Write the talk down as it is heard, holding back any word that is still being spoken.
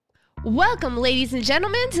Welcome, ladies and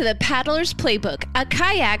gentlemen, to the Paddler's Playbook, a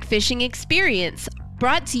kayak fishing experience.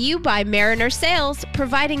 Brought to you by Mariner Sales,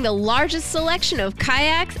 providing the largest selection of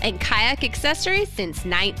kayaks and kayak accessories since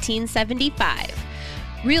 1975.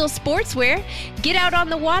 Real sportswear, get out on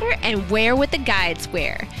the water and wear what the guides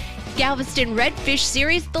wear. Galveston Redfish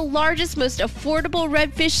Series, the largest, most affordable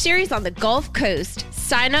redfish series on the Gulf Coast.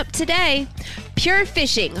 Sign up today. Pure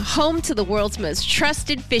Fishing, home to the world's most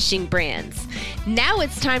trusted fishing brands. Now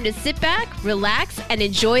it's time to sit back, relax, and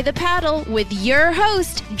enjoy the paddle with your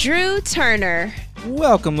host, Drew Turner.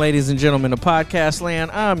 Welcome, ladies and gentlemen, to Podcast Land.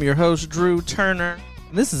 I'm your host, Drew Turner.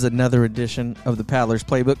 This is another edition of the Paddler's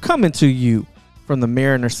Playbook coming to you from the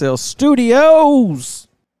Mariner Sales Studios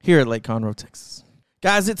here at Lake Conroe, Texas.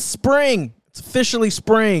 Guys, it's spring. It's officially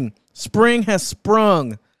spring. Spring has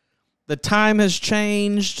sprung. The time has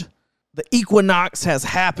changed. The equinox has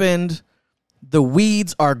happened. The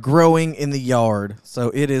weeds are growing in the yard.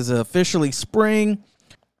 So it is officially spring.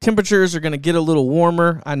 Temperatures are going to get a little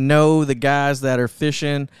warmer. I know the guys that are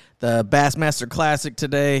fishing the Bassmaster Classic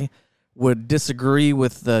today would disagree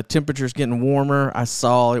with the temperatures getting warmer. I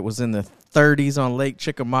saw it was in the 30s on Lake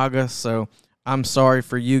Chickamauga, so I'm sorry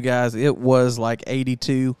for you guys. It was like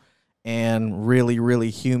 82 and really, really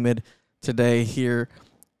humid today here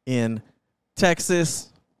in Texas.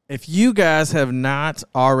 If you guys have not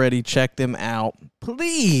already checked them out,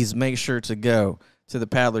 please make sure to go to the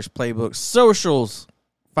Paddler's Playbook socials.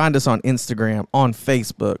 Find us on Instagram, on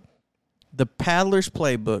Facebook. The Paddler's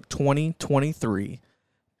Playbook 2023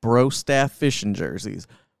 Bro Staff fishing jerseys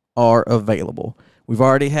are available. We've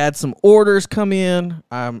already had some orders come in.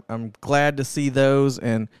 I'm glad to see those.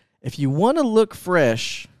 And if you want to look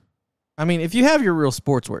fresh, I mean, if you have your real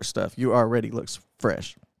sportswear stuff, you already look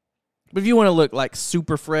fresh. But if you want to look like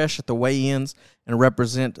super fresh at the weigh-ins and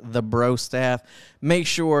represent the Bro Staff, make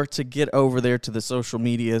sure to get over there to the social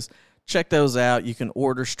medias. Check those out. You can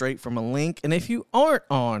order straight from a link. And if you aren't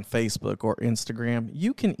on Facebook or Instagram,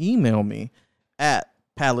 you can email me at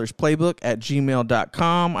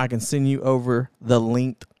paddlersplaybook@gmail.com. I can send you over the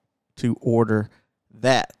link to order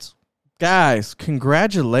that. Guys,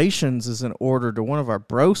 congratulations is in order to one of our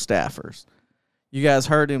Bro Staffers. You guys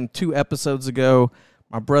heard him 2 episodes ago.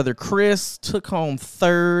 My brother Chris took home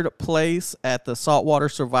 3rd place at the Saltwater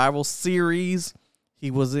Survival Series.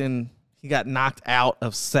 He got knocked out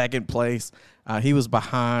of 2nd place. He was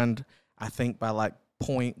behind, I think, by like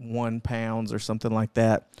 0.1 pounds or something like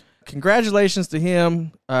that. Congratulations to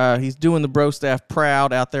him. He's doing the Bro Staff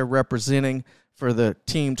proud out there representing for the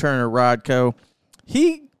Team Turner Rod Co.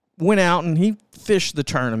 He went out and he fished the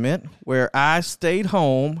tournament where I stayed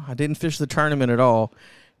home. I didn't fish the tournament at all.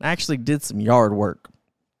 I actually did some yard work.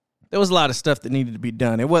 There was a lot of stuff that needed to be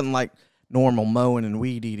done. It wasn't like normal mowing and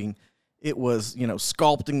weed eating. It was,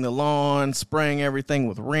 sculpting the lawn, spraying everything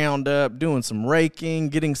with Roundup, doing some raking,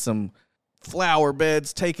 getting some flower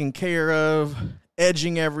beds taken care of,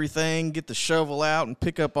 edging everything, get the shovel out and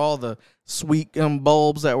pick up all the sweet gum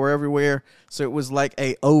bulbs that were everywhere. So it was like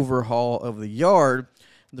a overhaul of the yard.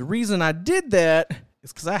 The reason I did that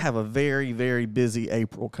is because I have a very, very busy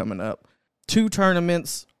April coming up. 2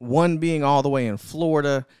 tournaments, one being all the way in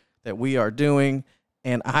Florida that we are doing.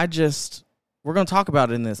 And we're going to talk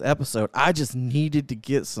about it in this episode. I just needed to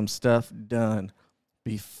get some stuff done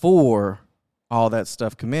before all that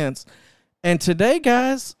stuff commenced. And today,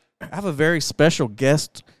 guys, I have a very special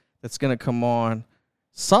guest that's going to come on.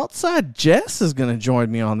 Saltside Jess is going to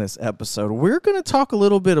join me on this episode. We're going to talk a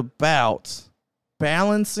little bit about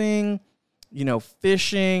balancing,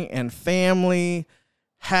 fishing and family,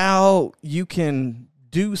 how you can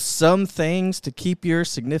do some things to keep your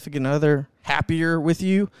significant other happier with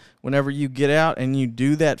you whenever you get out and you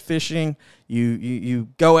do that fishing, you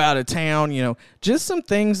go out of town, just some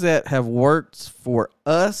things that have worked for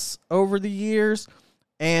us over the years.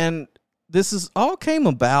 And this is all came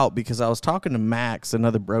about because I was talking to Max,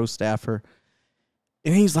 another Bro Staffer,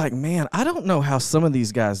 and he's like, man, I don't know how some of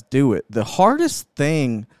these guys do it. The hardest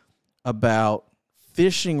thing about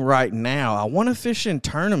fishing right now, I want to fish in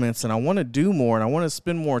tournaments and I want to do more and I want to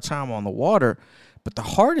spend more time on the water. But the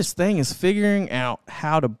hardest thing is figuring out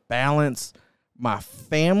how to balance my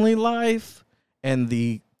family life and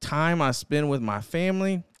the time I spend with my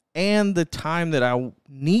family and the time that I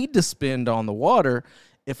need to spend on the water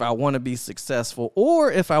if I want to be successful or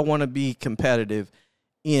if I want to be competitive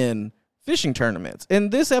in fishing tournaments. And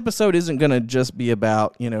this episode isn't going to just be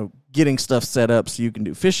about, getting stuff set up so you can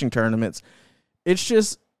do fishing tournaments. It's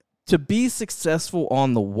just to be successful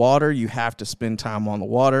on the water, you have to spend time on the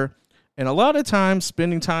water. And a lot of times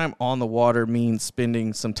spending time on the water means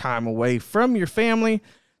spending some time away from your family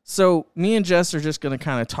So me and Jess are just going to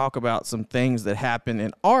kind of talk about some things that happen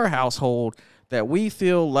in our household that we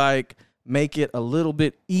feel like make it a little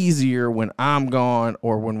bit easier when I'm gone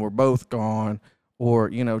or when we're both gone, or,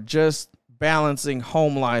 just balancing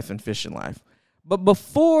home life and fishing life. But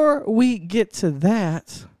before we get to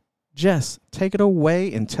that, Jess, take it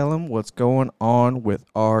away and tell them what's going on with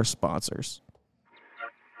our sponsors.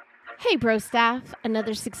 Hey, bro staff,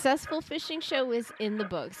 another successful fishing show is in the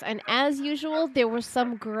books. And as usual, there were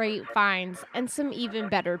some great finds and some even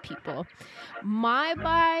better people. My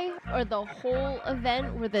buy, or the whole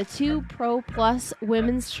event, were the 2 Pro Plus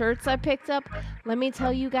women's shirts I picked up. Let me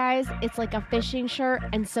tell you guys, it's like a fishing shirt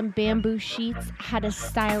and some bamboo sheets had a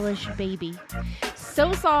stylish baby.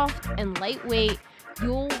 So soft and lightweight.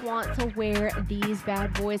 You'll want to wear these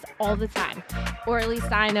bad boys all the time, or at least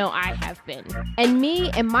I know I have been. And me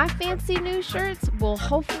and my fancy new shirts will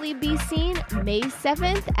hopefully be seen May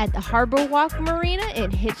 7th at the Harbor Walk Marina in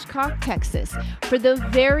Hitchcock, Texas, for the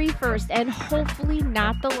very first and hopefully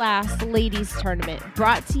not the last ladies tournament,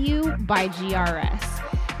 brought to you by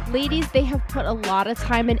GRS. Ladies, they have put a lot of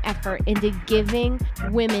time and effort into giving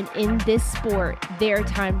women in this sport their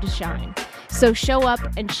time to shine. So show up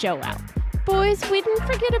and show out. Boys, we didn't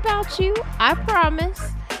forget about you, I promise.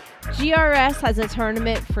 GRS has a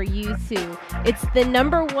tournament for you too. It's the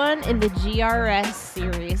 #1 in the GRS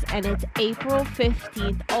series, and it's April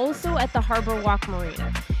 15th, also at the Harbor Walk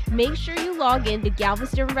Marina. Make sure you log in to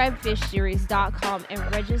GalvestonRedFishSeries.com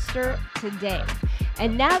and register today.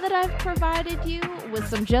 And now that I've provided you with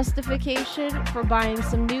some justification for buying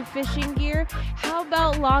some new fishing gear, how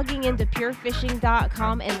about logging into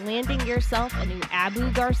PureFishing.com and landing yourself a new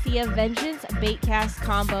Abu Garcia Vengeance Baitcast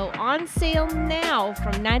combo on sale now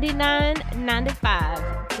from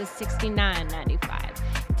 $99.95 to $69.95.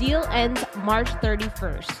 Deal ends March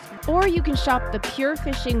 31st. Or you can shop the Pure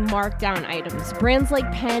Fishing markdown items. Brands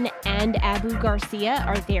like Penn and Abu Garcia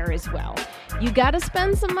are there as well. You gotta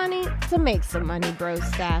spend some money to make some money, bro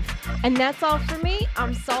staff. And that's all for me.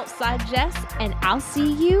 I'm Saltside Jess, and I'll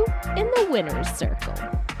see you in the winner's circle.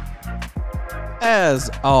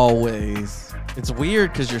 As always, it's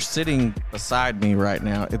weird because you're sitting beside me right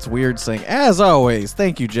now. It's weird saying, as always,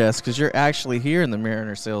 thank you, Jess, because you're actually here in the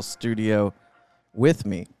Mariner Sales studio with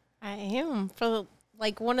me. I am, for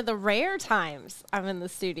like one of the rare times I'm in the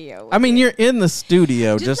studio. I mean, you're in the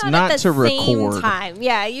studio, just not to record. Same time.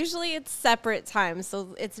 Yeah, usually it's separate times,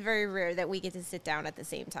 so it's very rare that we get to sit down at the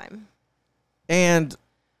same time. And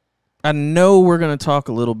I know we're going to talk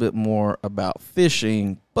a little bit more about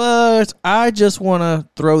fishing, but I just want to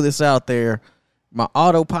throw this out there. My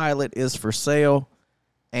autopilot is for sale,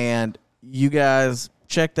 and you guys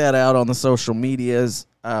check that out on the social medias.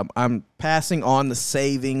 I'm passing on the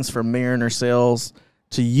savings from Mariner Sales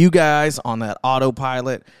to you guys on that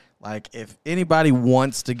autopilot. Like, if anybody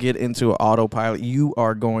wants to get into an autopilot, you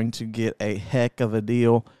are going to get a heck of a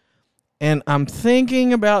deal. And I'm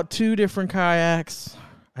thinking about 2 different kayaks.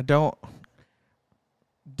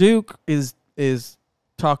 Duke is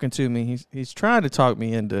talking to me. He's trying to talk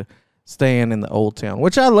me into staying in the Old Town,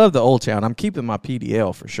 which I love the Old Town. I'm keeping my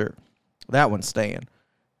PDL for sure. That one's staying.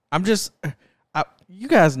 You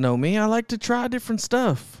guys know me. I like to try different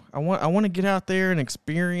stuff. I want to get out there and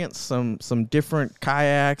experience some different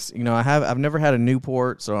kayaks. I've never had a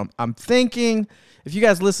Newport, so I'm thinking, if you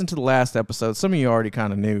guys listened to the last episode, some of you already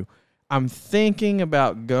kind of knew, I'm thinking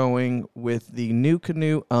about going with the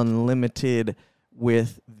NuCanoe Unlimited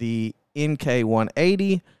with the NK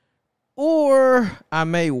 180, or I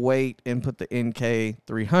may wait and put the NK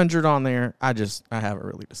 300 on there. I haven't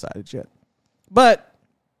really decided yet. But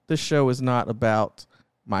this show is not about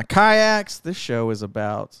my kayaks. This show is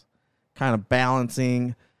about kind of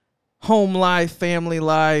balancing home life, family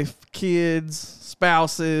life, kids,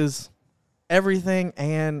 spouses, everything,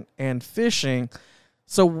 and fishing.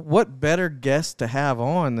 So what better guest to have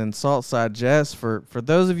on than Saltside Jess? For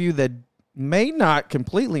those of you that may not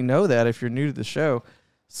completely know that, if you're new to the show,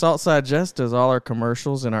 Saltside Jess does all our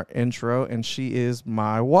commercials and our intro, and she is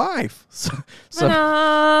my wife. So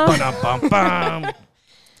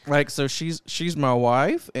she's my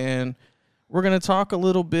wife, and we're going to talk a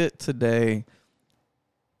little bit today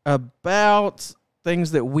about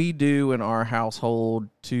things that we do in our household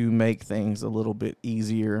to make things a little bit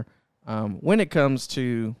easier when it comes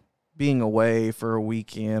to being away for a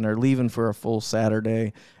weekend or leaving for a full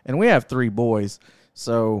Saturday. And we have 3 boys,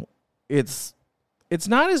 so it's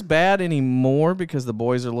not as bad anymore because the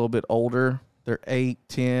boys are a little bit older. They're 8,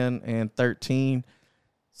 10, and 13.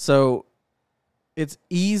 So it's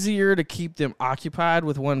easier to keep them occupied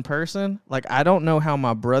with one person. Like, I don't know how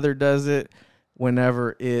my brother does it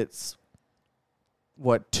whenever it's,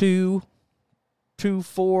 2 2,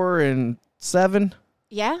 4, and 7.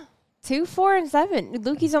 Yeah, 2, 4, and 7.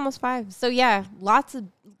 Lukey's almost 5. So yeah, lots of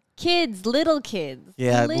kids, little kids.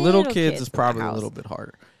 Yeah, little kids is probably a little bit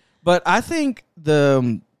harder. But I think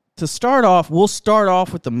to start off, we'll start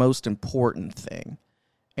off with the most important thing.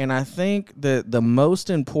 And I think that the most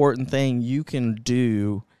important thing you can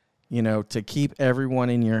do, to keep everyone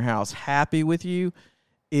in your house happy with you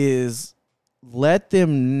is let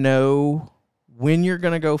them know when you're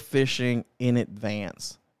going to go fishing in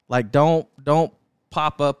advance. Like, don't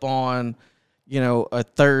pop up on, a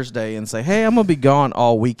Thursday and say, hey, I'm going to be gone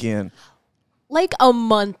all weekend. Like a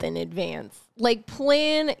month in advance. Like,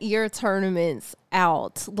 plan your tournaments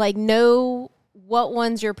out. Like, know what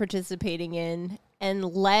ones you're participating in and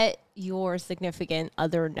let your significant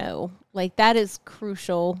other know. Like, that is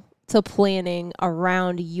crucial to planning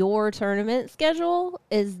around your tournament schedule,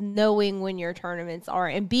 is knowing when your tournaments are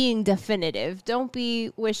and being definitive. Don't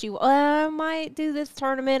be wishy, I might do this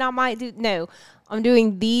tournament, no, I'm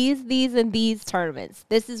doing these and these tournaments.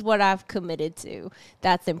 This is what I've committed to.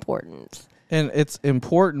 That's important. And it's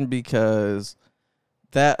important because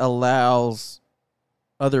that allows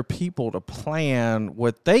other people to plan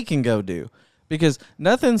what they can go do. Because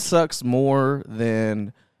nothing sucks more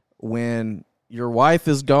than when your wife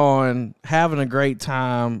is gone, having a great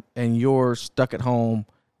time, and you're stuck at home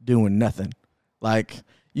doing nothing. Like,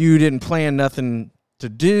 you didn't plan nothing to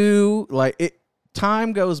do. Like,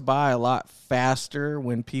 time goes by a lot faster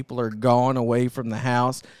when people are gone away from the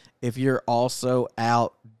house if you're also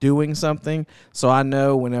out doing something. So I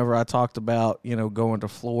know whenever I talked about, going to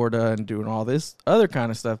Florida and doing all this other kind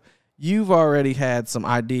of stuff, you've already had some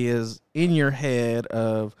ideas in your head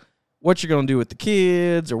of what you're going to do with the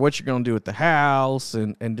kids or what you're going to do with the house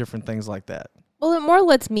and different things like that. Well, it more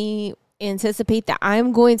lets me anticipate that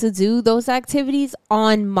I'm going to do those activities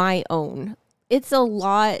on my own. It's a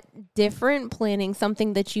lot different planning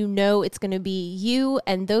something that it's going to be you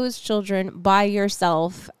and those children by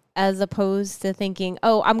yourself, as opposed to thinking,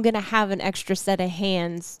 oh, I'm going to have an extra set of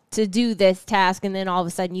hands to do this task, and then all of a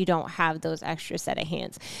sudden you don't have those extra set of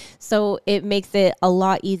hands. So it makes it a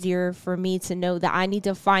lot easier for me to know that I need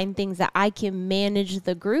to find things that I can manage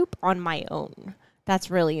the group on my own.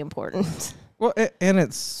 That's really important. Well, and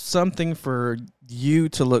it's something for you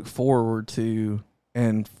to look forward to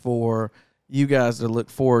and for you guys to look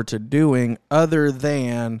forward to doing other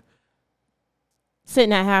than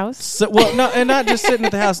sitting at house. So, well, no, and not just sitting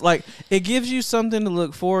at the house. Like, it gives you something to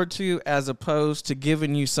look forward to as opposed to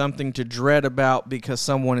giving you something to dread about because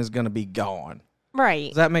someone is going to be gone. Right.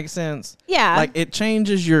 Does that make sense? Yeah. Like, it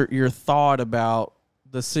changes your thought about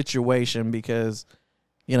the situation because,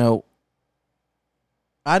 I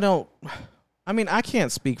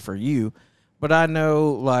can't speak for you, but I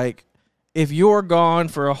know, like, if you're gone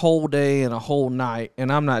for a whole day and a whole night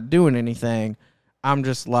and I'm not doing anything, I'm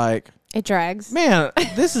just like, it drags. Man,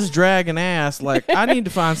 this is dragging ass. Like, I need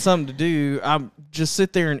to find something to do. I'm just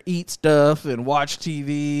sit there and eat stuff and watch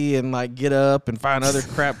TV and, like, get up and find other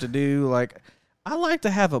crap to do. Like, I like to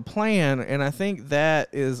have a plan, and I think that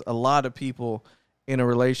is a lot of people in a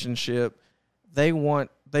relationship. They want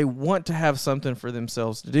to have something for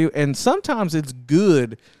themselves to do, and sometimes it's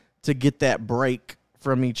good to get that break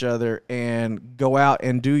from each other and go out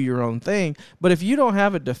and do your own thing. But if you don't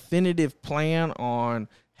have a definitive plan on,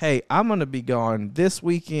 hey, I'm going to be gone this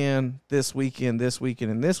weekend, and this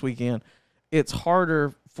weekend, it's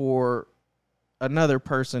harder for another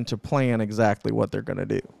person to plan exactly what they're going to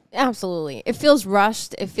do. Absolutely. It feels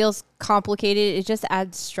rushed. It feels complicated. It just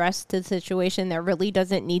adds stress to the situation that really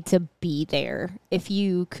doesn't need to be there if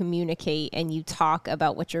you communicate and you talk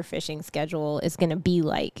about what your fishing schedule is going to be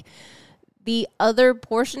like. The other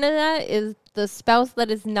portion of that is the spouse that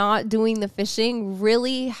is not doing the fishing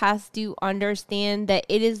really has to understand that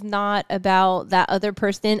it is not about that other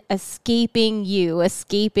person escaping you,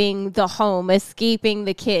 escaping the home, escaping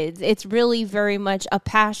the kids. It's really very much a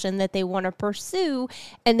passion that they want to pursue,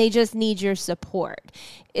 and they just need your support.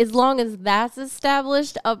 As long as that's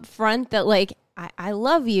established up front, that like, I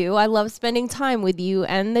love you. I love spending time with you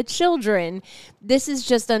and the children. This is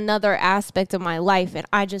just another aspect of my life, and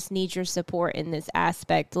I just need your support in this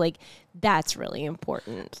aspect. Like, that's really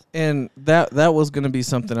important. And that was going to be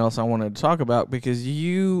something else I wanted to talk about, because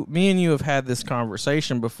me and you have had this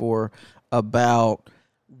conversation before about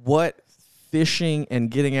what fishing and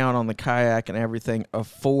getting out on the kayak and everything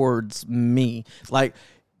affords me. Like,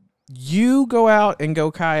 you go out and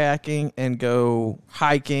go kayaking and go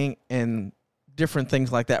hiking and different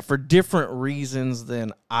things like that for different reasons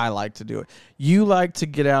than I like to do it. You like to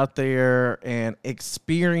get out there and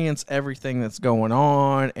experience everything that's going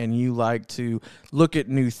on, and you like to look at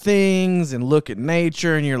new things and look at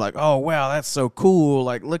nature, and you're like, oh, wow, that's so cool.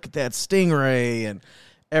 Like, look at that stingray and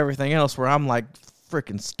everything else, where I'm like,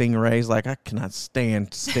 freaking stingrays. Like, I cannot stand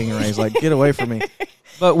stingrays. Like, get away from me.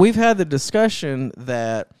 But we've had the discussion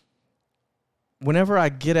that whenever I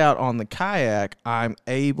get out on the kayak, I'm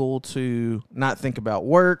able to not think about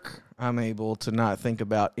work. I'm able to not think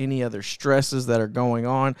about any other stresses that are going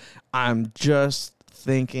on. I'm just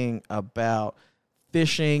thinking about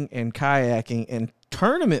fishing and kayaking, and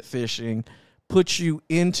tournament fishing puts you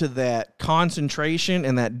into that concentration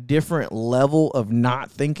and that different level of not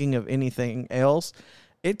thinking of anything else.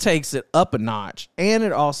 It takes it up a notch, and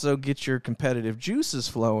it also gets your competitive juices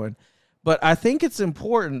flowing. But I think it's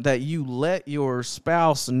important that you let your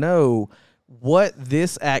spouse know what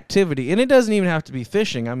this activity, and it doesn't even have to be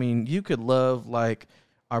fishing. I mean, you could love, like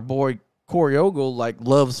our boy Corey Ogle, like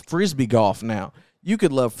loves Frisbee golf now. You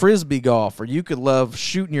could love Frisbee golf, or you could love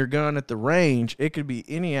shooting your gun at the range. It could be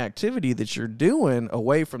any activity that you're doing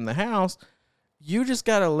away from the house. You just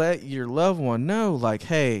got to let your loved one know, like,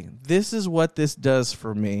 hey, this is what this does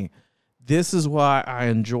for me. This is why I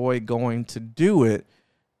enjoy going to do it.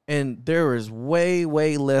 And there is way,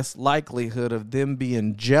 way less likelihood of them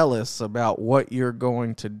being jealous about what you're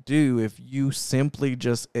going to do if you simply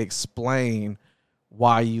just explain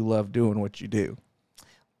why you love doing what you do.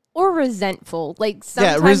 Or resentful. Like,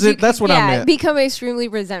 sometimes that's what I meant. Become extremely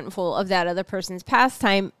resentful of that other person's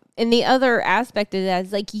pastime. And the other aspect of that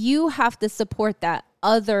is, like, you have to support that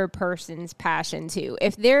other person's passion too.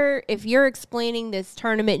 If you're explaining this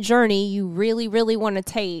tournament journey you really, really want to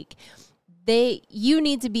take, you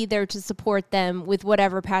need to be there to support them with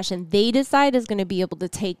whatever passion they decide is going to be able to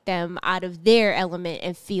take them out of their element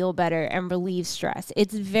and feel better and relieve stress.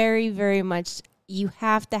 It's very, very much, you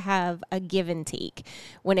have to have a give and take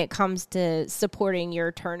when it comes to supporting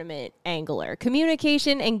your tournament angler.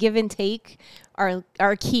 Communication and give and take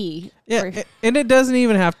are key. Yeah, and it doesn't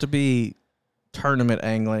even have to be tournament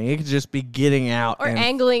angling. It could just be getting out. Or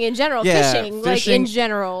angling in general, fishing, like in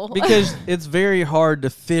general. Because it's very hard to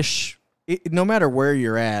fish. No matter where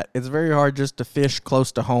you're at, it's very hard just to fish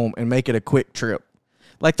close to home and make it a quick trip.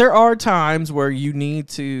 Like, there are times where you need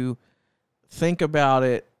to think about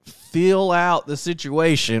it, feel out the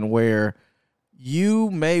situation where you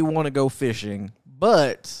may want to go fishing,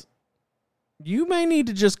 but you may need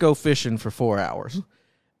to just go fishing for 4 hours.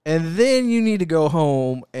 And then you need to go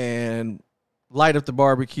home and light up the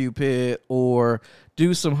barbecue pit or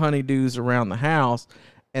do some honeydews around the house.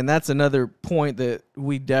 And that's another point that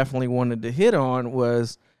we definitely wanted to hit on,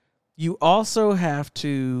 was you also have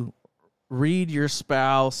to read your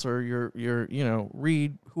spouse or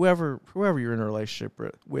read whoever you're in a relationship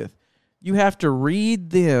with. You have to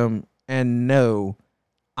read them and know,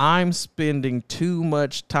 I'm spending too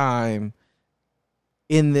much time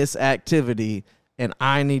in this activity and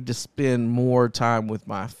I need to spend more time with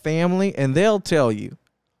my family. And they'll tell you.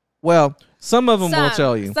 Well, some of them will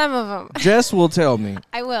tell you. Some of them. Jess will tell me.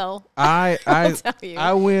 I will. I'll tell you.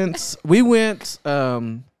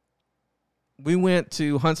 We went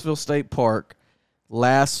to Huntsville State Park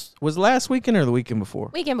last weekend or the weekend before?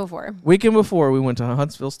 Weekend before. Weekend before we went to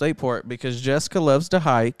Huntsville State Park because Jessica loves to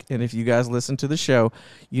hike, and if you guys listen to the show,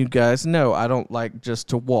 you guys know I don't like just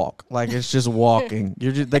to walk. Like, it's just walking.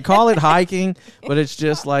 They call it hiking, but it's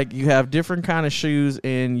just like you have different kind of shoes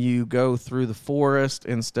and you go through the forest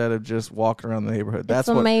instead of just walking around the neighborhood. That's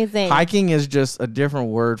amazing. Hiking is just a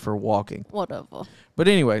different word for walking. Whatever. But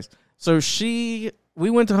anyways, so we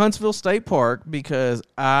went to Huntsville State Park because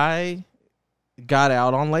I got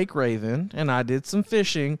out on Lake Raven and I did some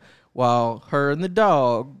fishing while her and the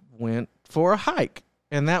dog went for a hike.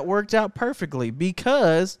 And that worked out perfectly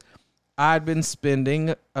because I'd been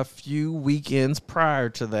spending a few weekends prior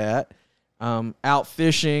to that out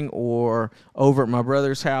fishing or over at my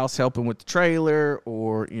brother's house helping with the trailer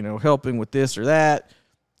or, helping with this or that.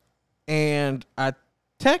 And I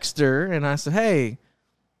texted her and I said, hey,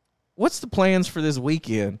 what's the plans for this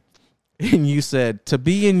weekend? And you said, to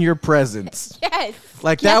be in your presence. Yes.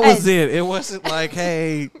 That was it. It wasn't like,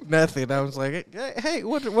 hey, nothing. I was like, hey,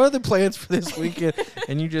 what are the plans for this weekend?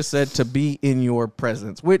 And you just said, to be in your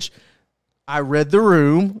presence, which I read the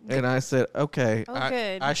room and I said, okay,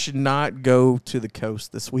 I should not go to the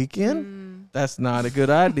coast this weekend. That's not a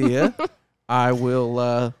good idea. I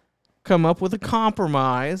will come up with a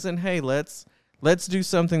compromise and, hey, let's do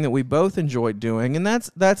something that we both enjoyed doing. And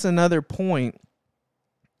that's another point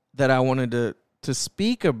that I wanted to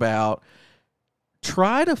speak about.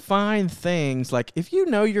 try to find things like if you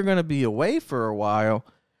know you're going to be away for a while,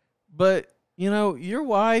 but your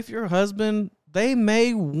wife, your husband, they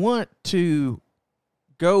may want to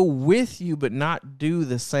go with you but not do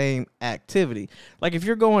the same activity. Like if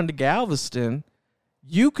you're going to Galveston,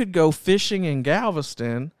 you could go fishing in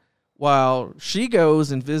Galveston while she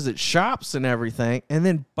goes and visits shops and everything, and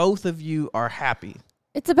then both of you are happy.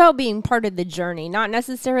 It's about being part of the journey, not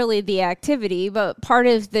necessarily the activity, but part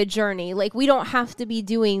of the journey. Like, we don't have to be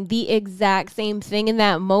doing the exact same thing in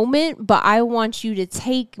that moment, but I want you to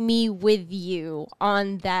take me with you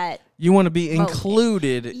on that. You want to be moment.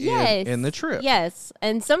 Included Yes. in the trip. Yes.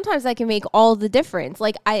 And sometimes that can make all the difference.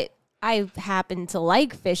 Like, I happen to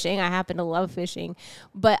like fishing. I happen to love fishing,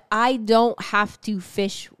 but I don't have to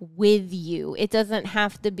fish with you. It doesn't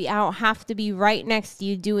have to be, I don't have to be right next to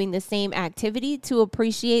you doing the same activity to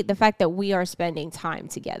appreciate the fact that we are spending time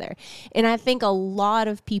together. And I think a lot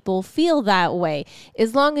of people feel that way.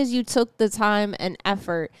 As long as you took the time and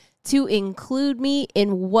effort to include me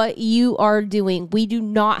in what you are doing, we do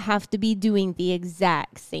not have to be doing the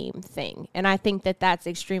exact same thing. And I think that that's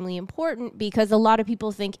extremely important because a lot of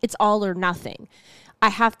people think it's all or nothing. I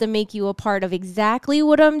have to make you a part of exactly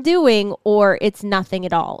what I'm doing or it's nothing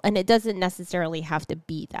at all. And it doesn't necessarily have to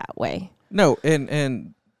be that way. No,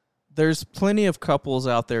 and there's plenty of couples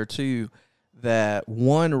out there too that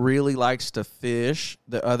one really likes to fish,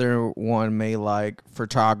 the other one may like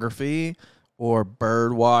photography or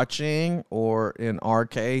bird watching, or in our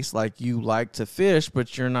case, like you like to fish,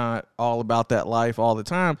 but you're not all about that life all the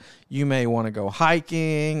time. You may want to go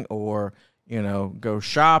hiking or, go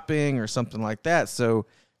shopping or something like that. So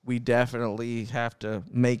we definitely have to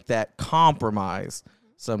make that compromise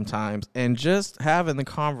sometimes, and just having the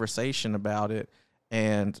conversation about it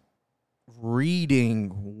and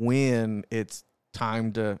reading when it's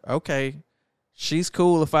time to, okay, she's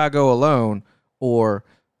cool if I go alone, or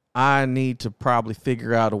I need to probably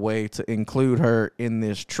figure out a way to include her in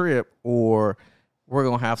this trip, or we're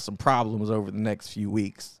going to have some problems over the next few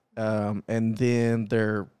weeks. And then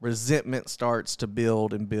their resentment starts to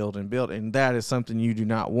build and build and build. And that is something you do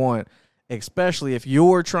not want, especially if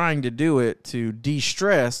you're trying to do it to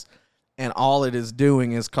de-stress and all it is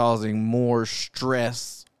doing is causing more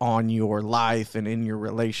stress on your life and in your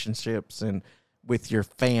relationships and with your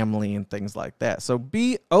family and things like that. So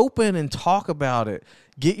be open and talk about it.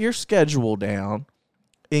 Get your schedule down.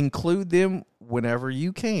 Include them whenever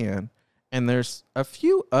you can. And there's a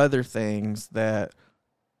few other things that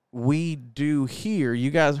we do here. You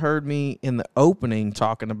guys heard me in the opening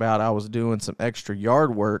talking about I was doing some extra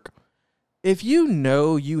yard work. If you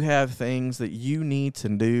know you have things that you need to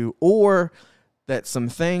do, or that some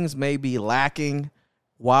things may be lacking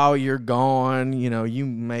while you're gone, you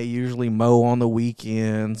may usually mow on the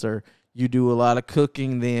weekends or you do a lot of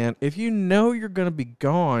cooking then. If you know you're going to be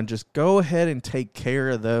gone, just go ahead and take care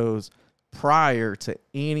of those prior to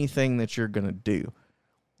anything that you're going to do.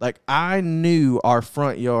 Like, I knew our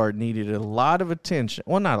front yard needed a lot of attention.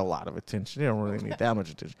 Well, not a lot of attention. It don't really need that much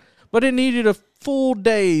attention. But it needed a full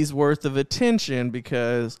day's worth of attention,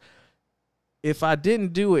 because if I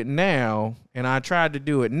didn't do it now and I tried to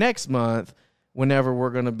do it next month, whenever we're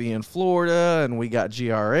going to be in Florida and we got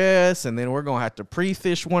GRS, and then we're going to have to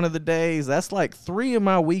pre-fish one of the days, that's like 3 of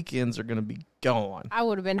my weekends are going to be gone. I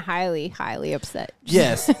would have been highly, highly upset.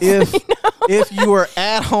 Yes. If you were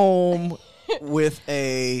at home with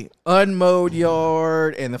a unmowed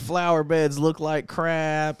yard and the flower beds look like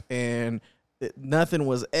crap and nothing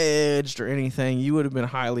was edged or anything, you would have been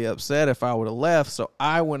highly upset if I would have left. So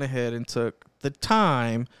I went ahead and took the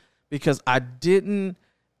time, because I didn't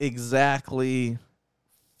exactly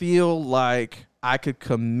feel like I could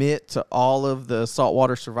commit to all of the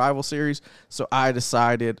saltwater survival series. So I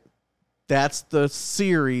decided that's the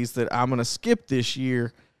series that I'm going to skip this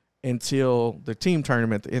year until the team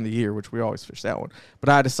tournament at the end of the year, which we always fish that one. But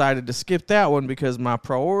I decided to skip that one because my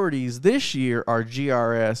priorities this year are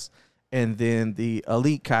GRS and then the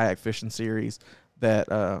Elite Kayak Fishing Series that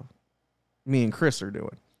me and Chris are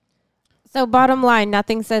doing. So bottom line,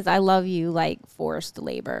 nothing says I love you like forced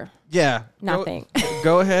labor. Yeah. Nothing.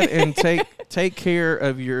 Go ahead and take care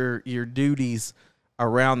of your duties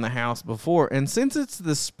around the house before. And since it's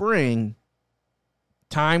the spring,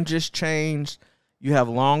 time just changed. You have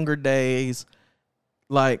longer days.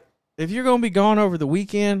 Like, if you're going to be gone over the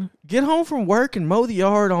weekend, get home from work and mow the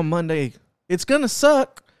yard on Monday. It's going to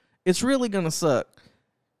suck. It's really going to suck.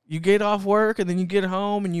 You get off work and then you get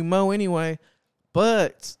home and you mow anyway.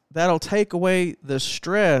 But that'll take away the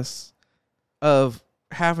stress of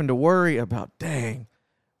having to worry about, dang,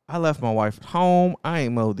 I left my wife at home. I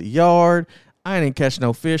ain't mowed the yard. I didn't catch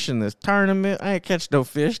no fish in this tournament. I ain't catch no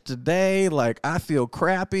fish today. Like, I feel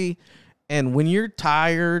crappy. And when you're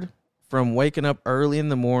tired from waking up early in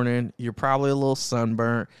the morning, you're probably a little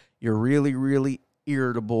sunburnt. You're really, really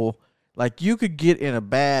irritable. Like, you could get in a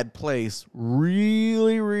bad place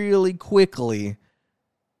really, really quickly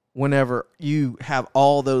whenever you have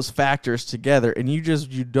all those factors together, and you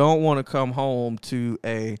don't want to come home to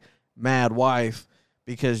a mad wife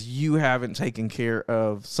because you haven't taken care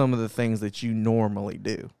of some of the things that you normally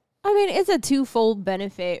do. I mean, it's a twofold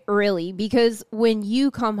benefit, really, because when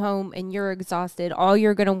you come home and you're exhausted, all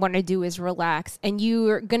you're going to want to do is relax, and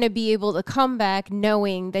you're going to be able to come back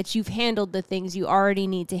knowing that you've handled the things you already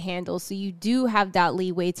need to handle. So you do have that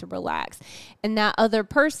leeway to relax, and that other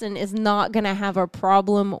person is not going to have a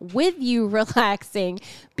problem with you relaxing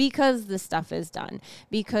because the stuff is done.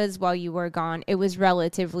 Because while you were gone, it was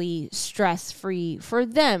relatively stress-free for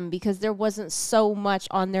them because there wasn't so much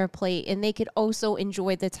on their plate, and they could also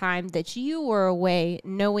enjoy the time that you were away,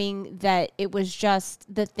 knowing that it was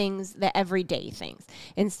just the things, the everyday things,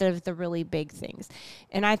 instead of the really big things.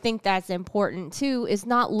 And I think that's important too, is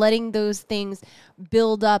not letting those things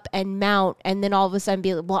build up and mount and then all of a sudden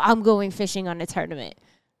be like, well, I'm going fishing on a tournament.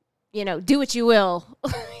 You know, do what you will.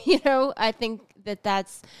 You know, I think that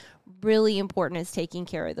that's really important, is taking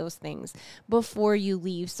care of those things before you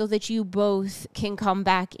leave so that you both can come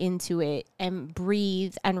back into it and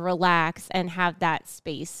breathe and relax and have that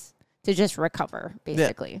space to just recover,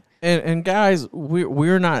 basically. Yeah. And guys,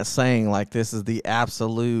 we're not saying like this is the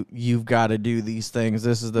absolute, you've got to do these things,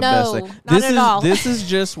 this is the best thing. Not at all. This is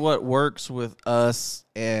just what works with us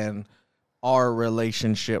and our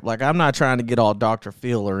relationship. Like, I'm not trying to get all Dr.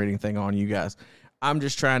 Phil or anything on you guys. I'm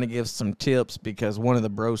just trying to give some tips because one of the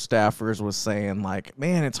bro staffers was saying, like,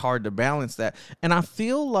 man, it's hard to balance that. And I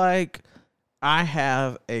feel like I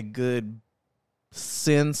have a good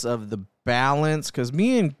sense of the balance because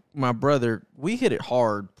me and my brother, we hit it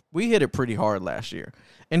hard. We hit it pretty hard last year.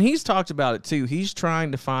 And he's talked about it too. He's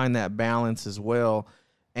trying to find that balance as well.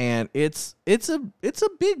 And it's a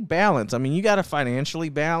big balance. I mean, you got to financially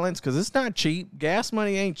balance because it's not cheap. Gas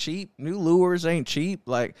money ain't cheap. New lures ain't cheap.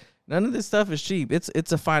 Like, none of this stuff is cheap.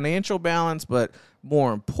 It's a financial balance, but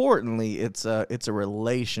more importantly, it's a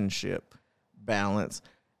relationship balance.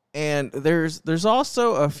 And there's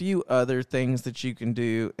also a few other things that you can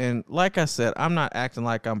do. And like I said, I'm not acting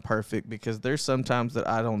like I'm perfect because there's sometimes that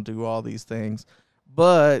I don't do all these things.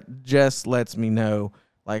 But Jess lets me know,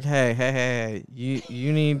 like, hey,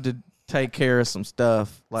 you need to take care of some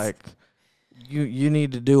stuff. Like, you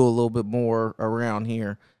need to do a little bit more around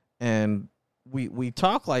here. And we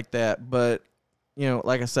talk like that, but you know,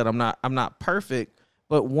 like I said, I'm not perfect,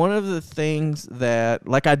 but one of the things that,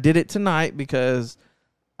 like, I did it tonight because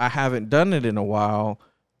I haven't done it in a while,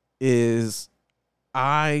 is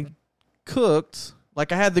I cooked,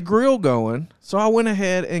 like, I had the grill going, so I went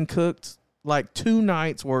ahead and cooked like 2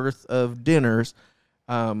 nights worth of dinners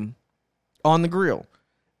on the grill.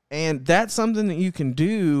 And that's something that you can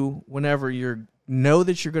do whenever know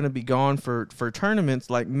that you're going to be gone for tournaments.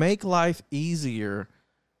 Like, make life easier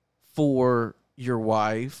for your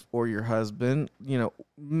wife or your husband. You know,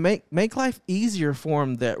 make life easier for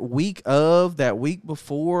them that week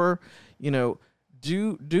before. You know,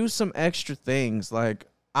 do some extra things. Like,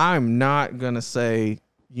 I'm not going to say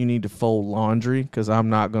you need to fold laundry because I'm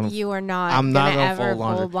not going to. You are not. I'm not going to ever fold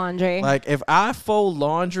laundry. laundry. Like, if I fold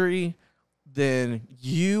laundry, then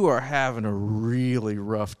you are having a really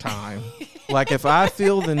rough time. Like, if I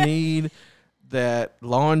feel the need that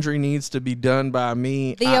laundry needs to be done by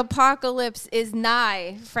me. The apocalypse is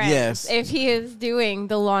nigh, friends. Yes. If he is doing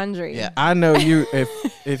the laundry. Yeah, I know you.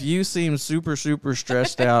 If you seem super, super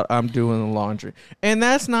stressed out, I'm doing the laundry. And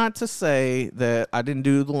that's not to say that I didn't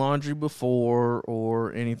do the laundry before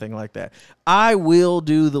or anything like that. I will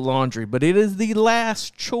do the laundry, but it is the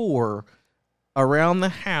last chore around the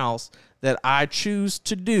house that I choose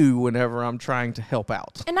to do whenever I'm trying to help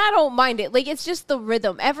out. And I don't mind it. Like, it's just the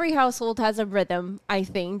rhythm. Every household has a rhythm, I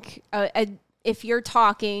think. If you're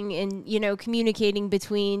talking and, you know, communicating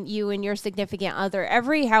between you and your significant other,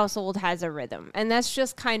 every household has a rhythm. And that's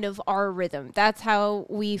just kind of our rhythm. That's how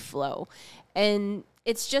we flow. And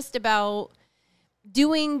it's just about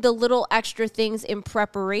doing the little extra things in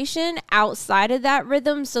preparation outside of that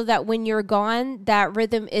rhythm so that when you're gone, that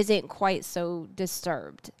rhythm isn't quite so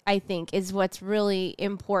disturbed, I think, is what's really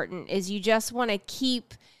important. Is you just want to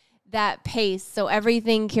keep that pace so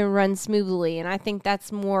everything can run smoothly. And I think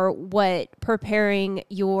that's more what preparing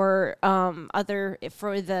your other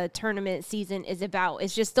for the tournament season is about.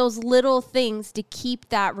 It's just those little things to keep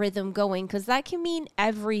that rhythm going, because that can mean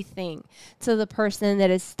everything to the person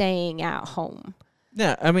that is staying at home.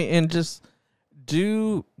 Yeah, I mean, and just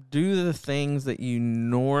do the things that you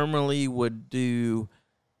normally would do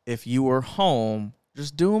if you were home.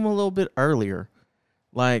 Just do them a little bit earlier.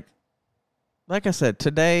 Like I said,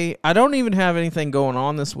 today I don't even have anything going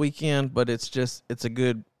on this weekend, but it's a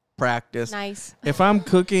good practice. Nice. If I'm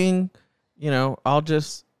cooking, I'll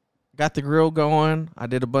just got the grill going. I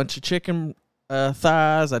did a bunch of chicken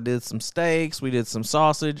thighs. I did some steaks. We did some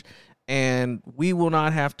sausage, and we will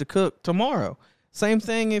not have to cook tomorrow. Same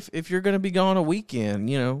thing if you're going to be gone a weekend,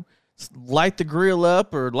 light the grill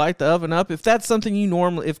up or light the oven up. If that's something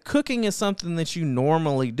if cooking is something that you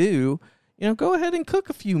normally do, go ahead and cook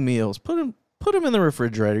a few meals. Put them in the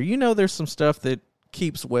refrigerator. There's some stuff that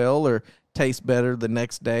keeps well or tastes better the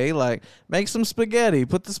next day. Like make some spaghetti.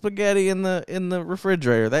 Put the spaghetti in the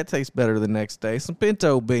refrigerator. That tastes better the next day. Some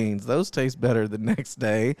pinto beans. Those taste better the next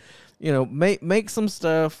day. Make some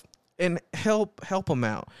stuff and help them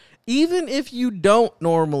out. Even if you don't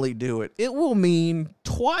normally do it, it will mean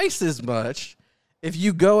twice as much if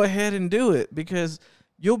you go ahead and do it, because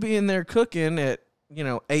you'll be in there cooking at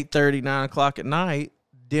 8:30, 9 o'clock at night,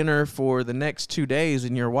 dinner for the next 2 days,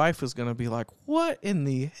 and your wife is going to be like, what in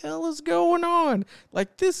the hell is going on?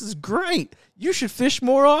 Like, this is great. You should fish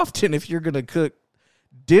more often if you're going to cook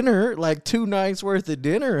dinner, like 2 nights worth of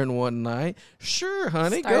dinner in one night. Sure,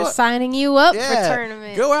 honey. Start signing you up for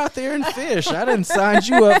tournaments. Go out there and fish. I done signed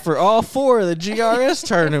you up for all 4 of the GRS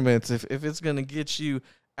tournaments if it's going to get you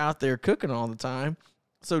out there cooking all the time.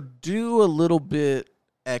 So do a little bit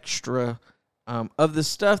extra of the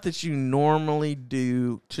stuff that you normally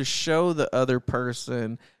do to show the other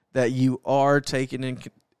person that you are taking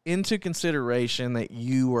into consideration that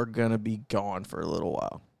you are going to be gone for a little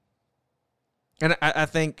while. And I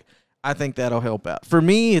think that'll help out. For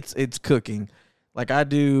me, it's cooking. Like I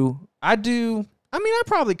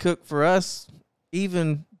probably cook for us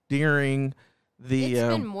even during the...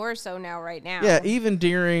 It's been more so now right now. Yeah, even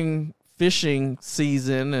during fishing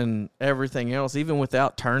season and everything else, even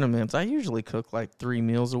without tournaments, I usually cook like 3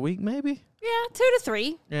 meals a week, maybe. Yeah, 2 to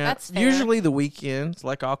 3. Yeah, that's fair. Usually the weekends.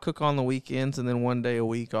 Like I'll cook on the weekends, and then 1 day a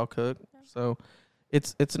week I'll cook. So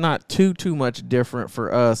it's not too much different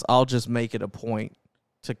for us. I'll just make it a point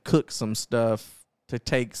to cook some stuff to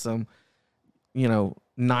take some,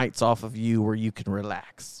 nights off of you where you can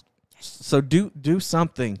relax. So do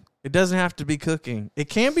something. It doesn't have to be cooking. It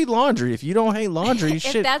can be laundry. If you don't hate laundry,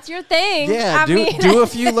 if that's your thing. Yeah, do a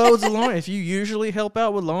few loads of laundry. If you usually help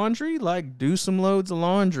out with laundry, like do some loads of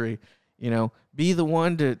laundry. Be the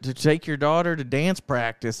one to take your daughter to dance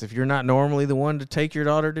practice if you're not normally the one to take your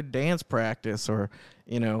daughter to dance practice, or,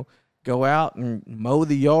 go out and mow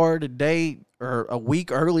the yard a day or a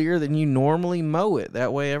week earlier than you normally mow it.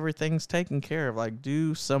 That way everything's taken care of. Like,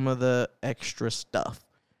 do some of the extra stuff.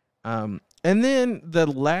 And then the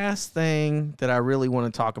last thing that I really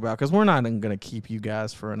want to talk about, because we're not even going to keep you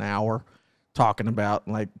guys for an hour talking about,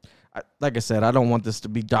 like I said, I don't want this to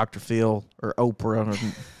be Dr. Phil or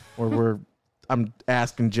Oprah, or I'm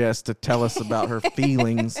asking Jess to tell us about her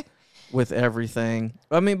feelings with everything.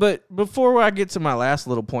 I mean, but before I get to my last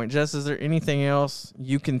little point, Jess, is there anything else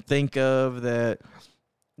you can think of that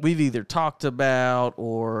we've either talked about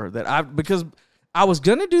or that because I was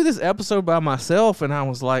going to do this episode by myself, and I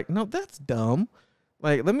was like, no, that's dumb.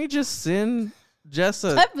 Like, let me just send Jess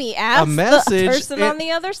a message. The person on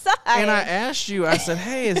the other side. And I asked you, I said,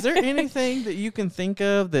 hey, is there anything that you can think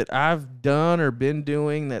of that I've done or been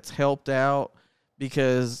doing that's helped out?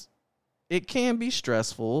 Because it can be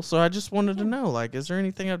stressful. So I just wanted to know, like, is there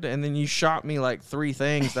anything I've done? And then you shot me like 3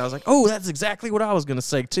 things. That I was like, oh, that's exactly what I was going to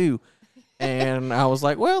say too. And I was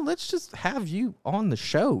like, well, let's just have you on the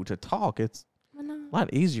show to talk. It's a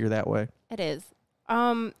lot easier that way. It is.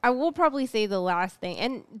 I will probably say the last thing,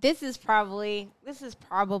 and this is probably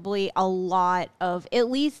a lot of at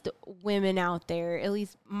least women out there, at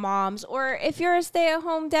least moms, or if you're a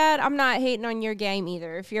stay-at-home dad, I'm not hating on your game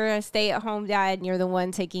either. If you're a stay-at-home dad and you're the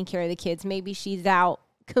one taking care of the kids, maybe she's out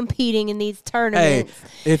competing in these tournaments.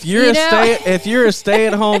 Hey, if you're a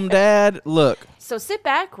stay-at-home dad, look. So sit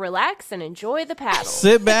back, relax, and enjoy the paddle.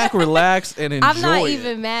 Sit back, relax, and enjoy. I'm not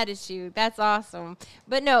even mad at you. That's awesome.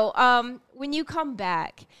 But no, when you come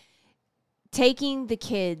back, taking the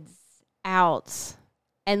kids out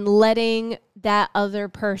and letting that other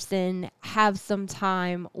person have some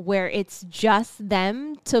time where it's just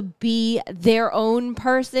them to be their own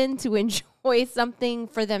person, to enjoy something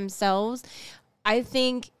for themselves, I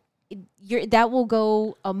think that will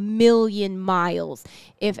go a million miles.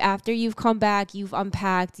 If after you've come back, you've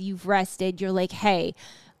unpacked, you've rested, you're like, hey,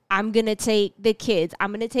 I'm going to take the kids.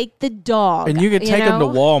 I'm going to take the dog. And you can take them to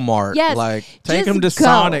Walmart. Yes, Like, take them to just go.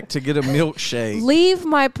 Sonic to get a milkshake. Leave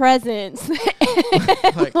my presence.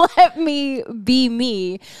 Like- Let me be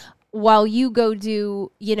me while you go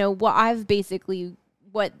do,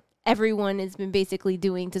 what everyone has been basically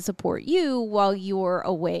doing to support you while you're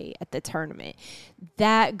away at the tournament.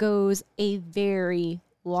 That goes a very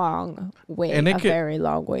long way. And very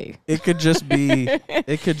long way. It could just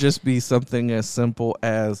be something as simple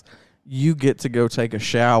as you get to go take a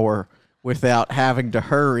shower without having to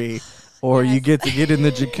hurry, or you get to get in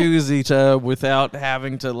the jacuzzi tub without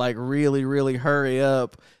having to like really, really hurry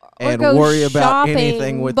up and go worry about shopping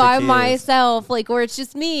anything with by the kids. myself, like where it's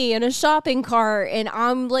just me in a shopping cart, and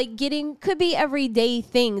I'm like could be everyday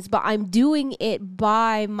things, but I'm doing it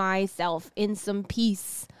by myself in some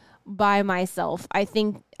peace by myself. I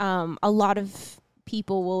think a lot of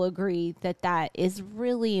people will agree that is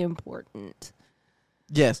really important.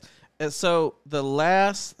 Yes. And so the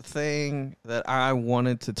last thing that I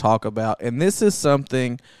wanted to talk about, and this is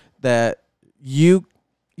something that you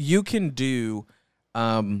can do.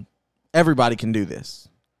 Everybody can do this.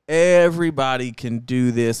 Everybody can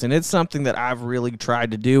do this. And it's something that I've really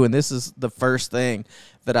tried to do. And this is the first thing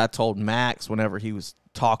that I told Max whenever he was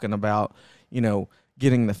talking about,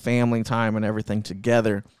 getting the family time and everything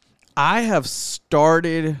together. I have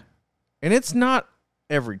started, and it's not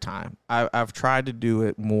every time. I've tried to do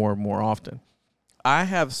it more and more often. I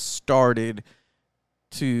have started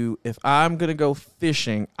to, if I'm going to go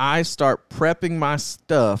fishing, I start prepping my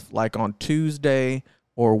stuff like on Tuesday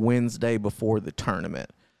or Wednesday before the tournament.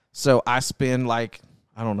 So I spend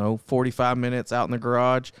 45 minutes out in the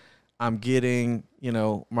garage. I'm getting,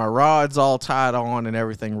 my rods all tied on and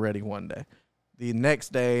everything ready one day. The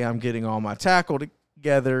next day, I'm getting all my tackle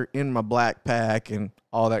together in my black pack and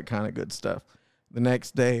all that kind of good stuff. The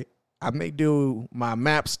next day, I may do my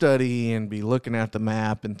map study and be looking at the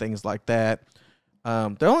map and things like that.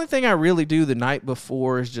 The only thing I really do the night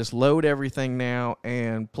before is just load everything now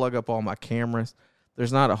and plug up all my cameras.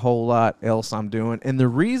 There's not a whole lot else I'm doing. And the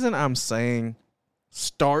reason I'm saying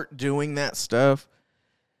start doing that stuff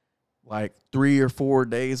like 3 or 4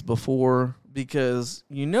 days before, because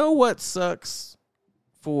you know what sucks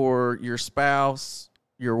for your spouse,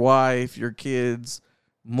 your wife, your kids,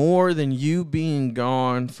 more than you being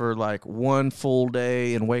gone for like one full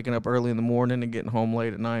day and waking up early in the morning and getting home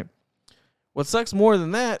late at night. What sucks more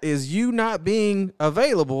than that is you not being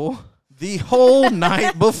available the whole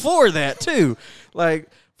night before that too. Like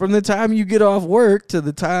from the time you get off work to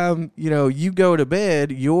the time, you go to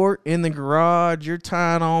bed, you're in the garage, you're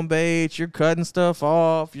tying on baits, you're cutting stuff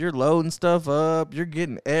off, you're loading stuff up, you're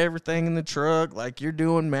getting everything in the truck, like you're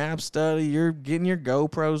doing map study, you're getting your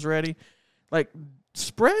GoPros ready. Like,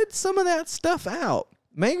 spread some of that stuff out.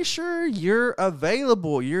 Make sure you're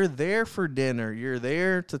available. You're there for dinner. You're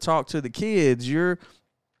there to talk to the kids. You're,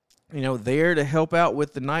 there to help out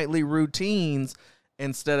with the nightly routines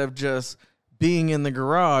instead of just being in the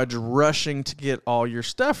garage rushing to get all your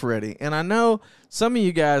stuff ready. And I know some of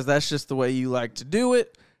you guys, that's just the way you like to do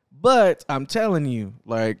it. But I'm telling you,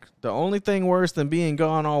 like, the only thing worse than being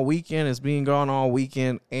gone all weekend is being gone all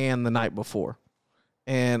weekend and the night before.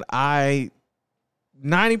 And 90%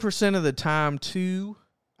 of the time, too,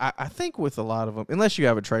 I think with a lot of them, unless you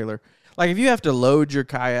have a trailer, like if you have to load your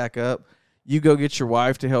kayak up, you go get your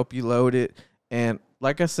wife to help you load it. And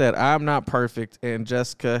like I said, I'm not perfect, and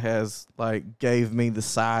Jessica has gave me the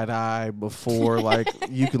side eye before,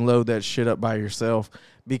 you can load that shit up by yourself,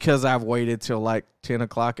 because I've waited till 10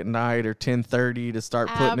 o'clock at night or 10:30 to start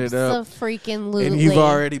putting it up. Abso-freaking-lutely. And you've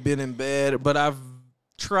already been in bed, but I've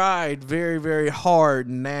tried very, very hard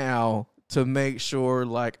now to make sure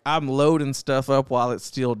I'm loading stuff up while it's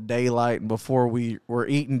still daylight and before we're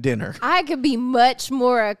eating dinner. I could be much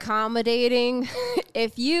more accommodating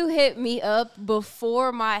if you hit me up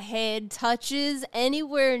before my head touches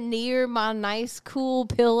anywhere near my nice cool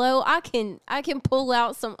pillow. I can pull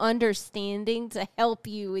out some understanding to help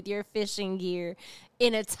you with your fishing gear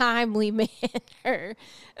in a timely manner.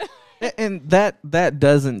 And that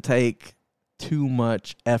doesn't take too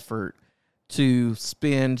much effort to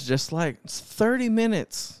spend just 30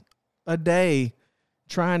 minutes a day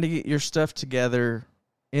trying to get your stuff together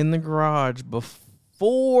in the garage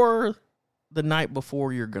before the night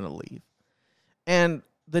before you're going to leave. And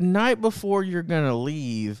the night before you're going to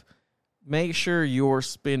leave, make sure you're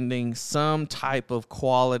spending some type of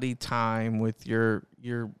quality time with your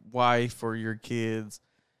wife or your kids.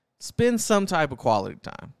 Spend some type of quality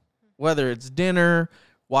time, whether it's dinner,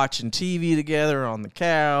 watching TV together on the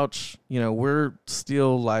couch. We're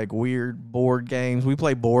still weird board games. We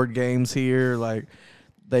play board games here.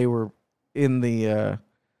 They were in the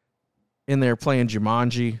in there playing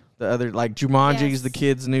Jumanji. The other, like, Jumanji's the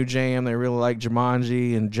kids' new jam. They really like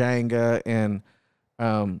Jumanji and Jenga. And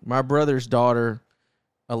my brother's daughter,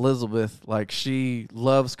 Elizabeth, like, she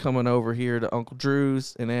loves coming over here to Uncle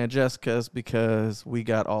Drew's and Aunt Jessica's because we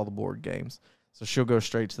got all the board games. So she'll go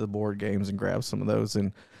straight to the board games and grab some of those.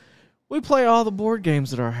 And we play all the board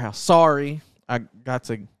games at our house. Sorry, I got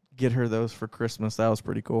to get her those for Christmas. That was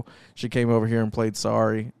pretty cool. She came over here and played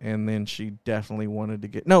Sorry, and then she definitely wanted to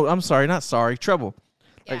get... No, I'm sorry, not Sorry, Trouble.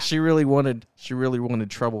 Yeah. Like, she really wanted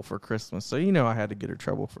Trouble for Christmas. So, you know, I had to get her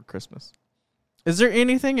Trouble for Christmas. Is there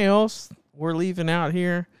anything else we're leaving out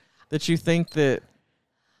here that you think that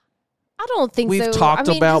I don't think we've so. talked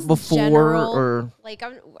about just before? general, Or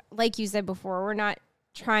like you said before, we're not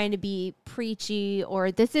trying to be preachy,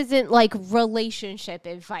 or this isn't like relationship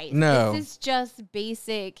advice. No. This is just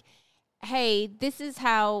basic, hey, this is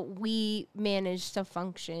how we manage to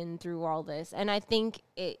function through all this. And I think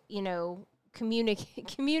it,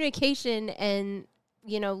 communication and,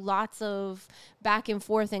 lots of back and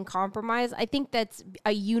forth and compromise. I think that's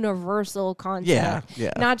a universal concept.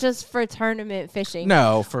 Yeah. Not just for tournament fishing.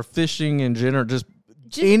 No, for fishing in general, just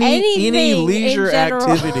Anything any leisure in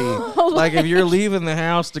general. activity. Like, if you're leaving the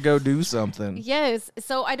house to go do something. Yes.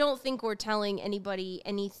 So I don't think we're telling anybody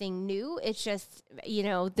anything new. It's just,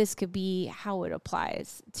 this could be how it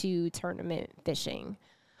applies to tournament fishing.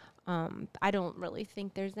 I don't really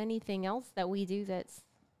think there's anything else that we do that's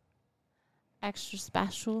extra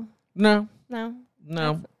special. No, No.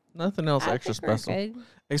 nothing else I extra think we're special. good.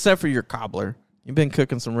 Except for your cobbler. You've been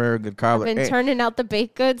cooking some rare good cobbler. I've been And- turning out the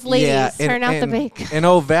baked goods, ladies. Yeah, turn out the baked goods. And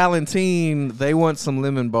old Valentine, they want some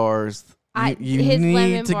lemon bars. You his need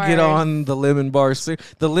lemon to bars. get on the lemon bar.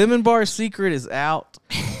 The lemon bar secret is out.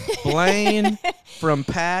 Blaine from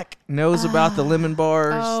Pack knows about the lemon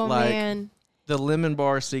bars. Oh, like, man. the lemon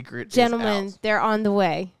bar secret Gentlemen, is out. they're on the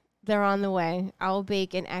way. They're on the way. I'll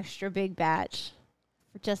bake an extra big batch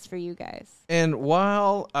just for you guys. And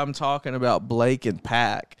while I'm talking about Blake and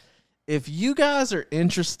Pack, if you guys are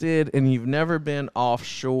interested and you've never been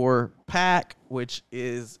offshore, Pack, which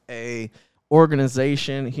is a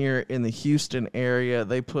organization here in the Houston area,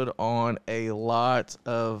 they put on a lot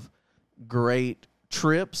of great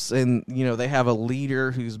trips, and they have a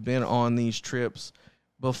leader who's been on these trips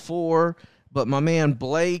before. But my man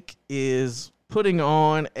Blake is putting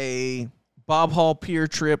on a Bob Hall Pier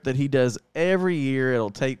trip that he does every year. It'll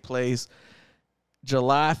take place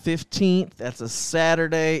July 15th. That's a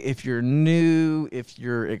Saturday. If you're new, if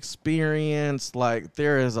you're experienced, like,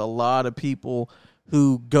 there is a lot of people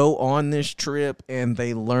who go on this trip and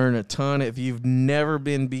they learn a ton. If you've never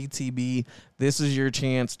been BTB, this is your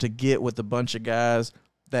chance to get with a bunch of guys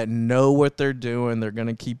that know what they're doing. They're going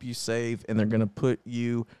to keep you safe, and they're going to put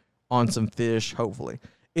you on some fish, hopefully.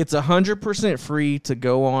 It's 100% free to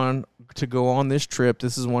go on this trip.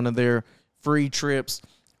 This is one of their free trips.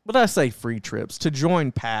 But I say free trips. To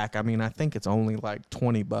join Pack, I mean, I think it's only like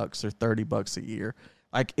 $20 or $30 a year.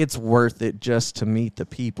 Like, it's worth it just to meet the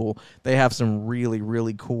people. They have some really,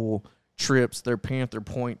 really cool trips. Their Panther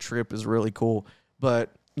Point trip is really cool.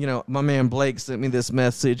 But, my man Blake sent me this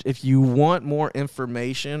message. If you want more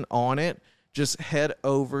information on it, just head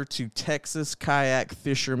over to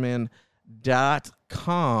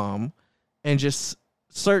TexasKayakFisherman.com and just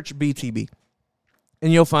search BTB.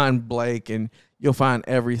 And you'll find Blake, and you'll find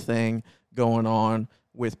everything going on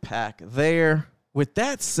with Pack there. With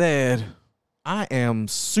that said, I am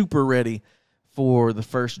super ready for the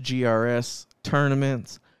first GRS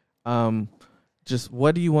tournaments. Just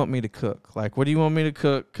what do you want me to cook? Like, what do you want me to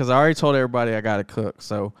cook? Because I already told everybody I got to cook.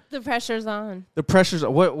 So The pressure's on. the pressure's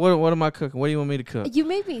what am I cooking? What do you want me to cook? You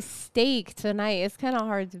made me steak tonight. It's kind of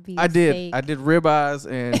hard to beat I did. steak. I did ribeyes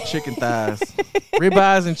and chicken thighs.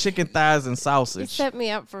 Ribeyes and chicken thighs and You sausage. set me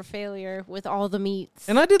up for failure with all the meats.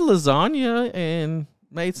 And I did lasagna and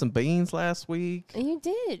made some beans last week. And you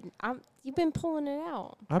did. You've been pulling it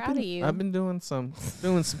out. Proud of you. I've been doing some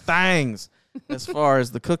things as far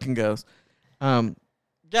as the cooking goes.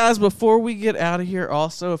 Guys, before we get out of here,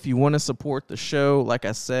 also, if you want to support the show, like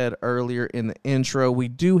I said earlier in the intro, we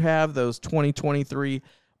do have those 2023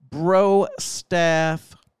 Bro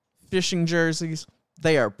Staff fishing jerseys.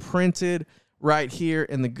 They are printed right here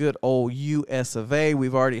in the good old US of A.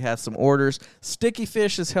 We've already had some orders. Sticky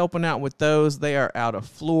Fish is helping out with those. They are out of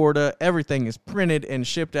Florida. Everything is printed and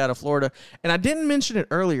shipped out of Florida. And I didn't mention it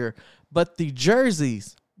earlier, but the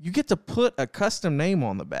jerseys, you get to put a custom name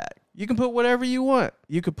on the back. You can put whatever you want.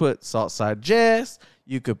 You could put Saltside Jess.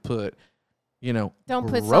 You could put, Don't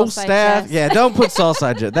put Bro Saltside Staff. Jess. Yeah, don't put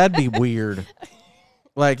Saltside Jess. That'd be weird.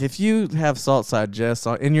 like if you have Saltside Jess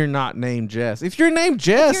on, and you're not named Jess, if you're named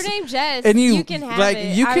Jess, If your name Jess, and you can have like,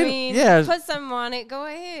 it. you I can- mean, yeah. put some on it. Go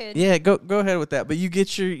ahead. yeah, go ahead with that. But you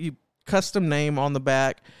get your custom name on the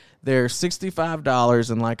back. They're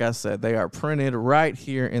 $65, and like I said, they are printed right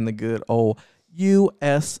here in the good old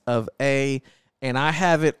U.S. of A. And I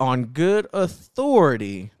have it on good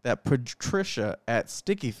authority that Patricia at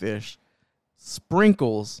Sticky Fish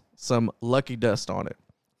sprinkles some Lucky Dust on it.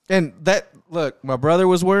 And that, look, my brother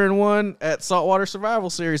was wearing one at Saltwater Survival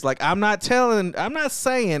Series. Like, I'm not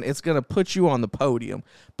saying it's going to put you on the podium,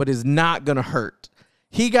 but it's not going to hurt.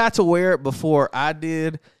 He got to wear it before I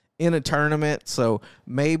did in a tournament, so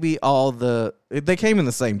maybe they came in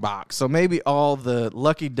the same box, so maybe all the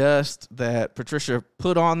Lucky Dust that Patricia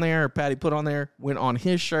put on there, or Patty put on there, went on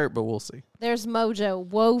his shirt, but we'll see. There's mojo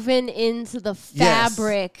woven into the Yes.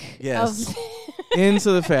 fabric. Yes. Of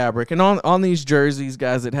Into the fabric. And on these jerseys,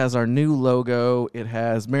 guys, it has our new logo. It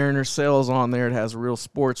has Mariner Sales on there. It has a real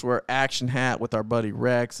sportswear action hat with our buddy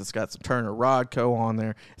Rex. It's got some Turner Rodco on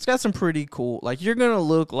there. It's got some pretty cool, like, you're going to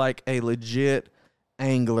look like a legit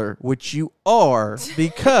angler, which you are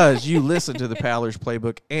because you listen to the Paddlers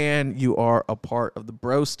Playbook and you are a part of the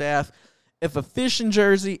bro staff. If a fishing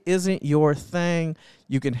jersey isn't your thing,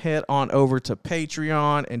 you can head on over to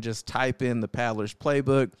Patreon and just type in the Paddlers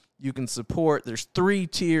Playbook. You can support. There's 3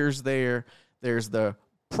 tiers there. There's the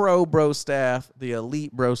pro bro staff, the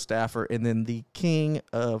elite bro staffer, and then the king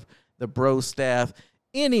of the bro staff.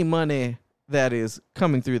 Any money that is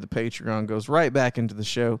coming through the Patreon goes right back into the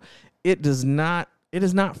show. It is not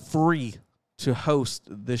free to host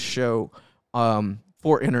this show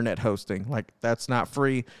for internet hosting. Like, that's not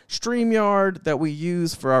free. StreamYard that we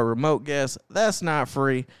use for our remote guests, that's not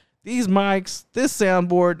free. These mics, this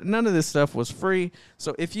soundboard, none of this stuff was free.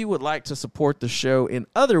 So if you would like to support the show in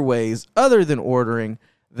other ways other than ordering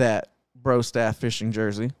that Bro Staff fishing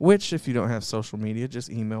jersey, which if you don't have social media,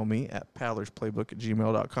 just email me at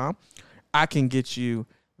paddlersplaybook@gmail.com. I can get you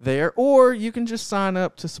there, or you can just sign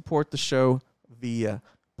up to support the show via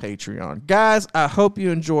Patreon. Guys, I hope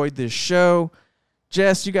you enjoyed this show.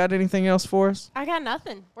 Jess, you got anything else for us? I got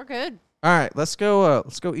nothing. We're good. All right, let's go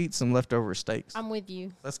eat some leftover steaks. I'm with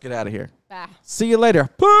you. Let's get out of here. Bye. See you later.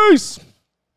 Peace.